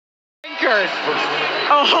record.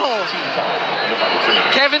 Oh,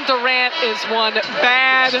 Kevin Durant is one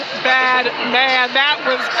bad man. That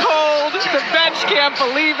was cold. The bench can't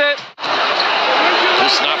believe it.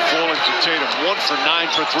 Just not falling for Tatum. 1 for 9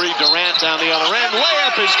 for 3. Durant down the other end.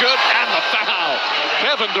 Layup is good, and the foul.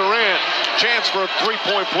 Kevin Durant, chance for a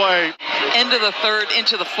three-point play. End of the third,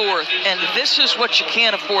 into the fourth, and this is what you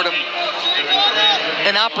can't afford him.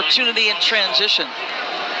 An opportunity in transition.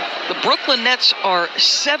 The Brooklyn Nets are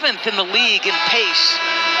 7th in the league in pace.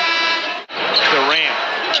 Durant.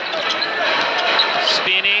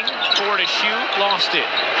 Spinning, 4 to shoot, lost it.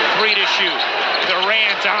 3 to shoot.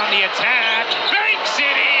 Durant on the attack, banks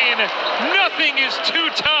it in. Nothing is too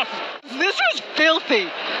tough. This is filthy.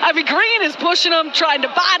 I mean, Green is pushing him, trying to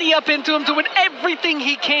body up into him, doing everything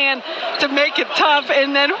he can to make it tough,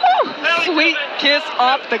 and then, whoo, sweet kiss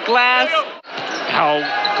off the glass. How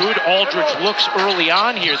good Aldridge looks early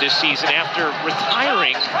on here this season after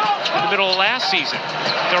retiring in the middle of last season.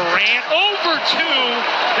 Durant over 2.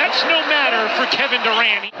 That's no matter for Kevin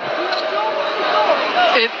Durant.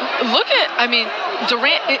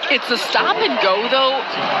 Durant, it's a stop and go, though,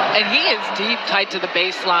 and he is deep tight to the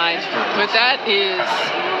baseline. But that is,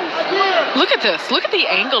 look at this. Look at the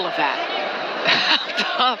angle of that. How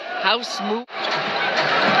tough, how smooth.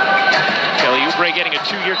 Kelly Oubre getting a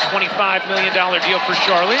 2-year, $25 million deal for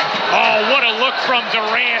Charlotte. Oh, what a look from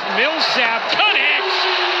Durant. Millsap connects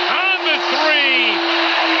on the 3.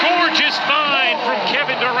 Gorgeous find from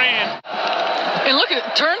Kevin Durant. And look at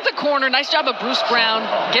it, turns the corner. Nice job of Bruce Brown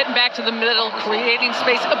getting back to the middle, creating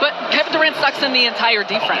space. But Kevin Durant sucks in the entire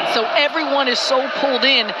defense. So everyone is so pulled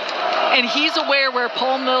in, and he's aware where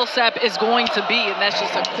Paul Millsap is going to be. And that's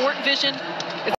just a court vision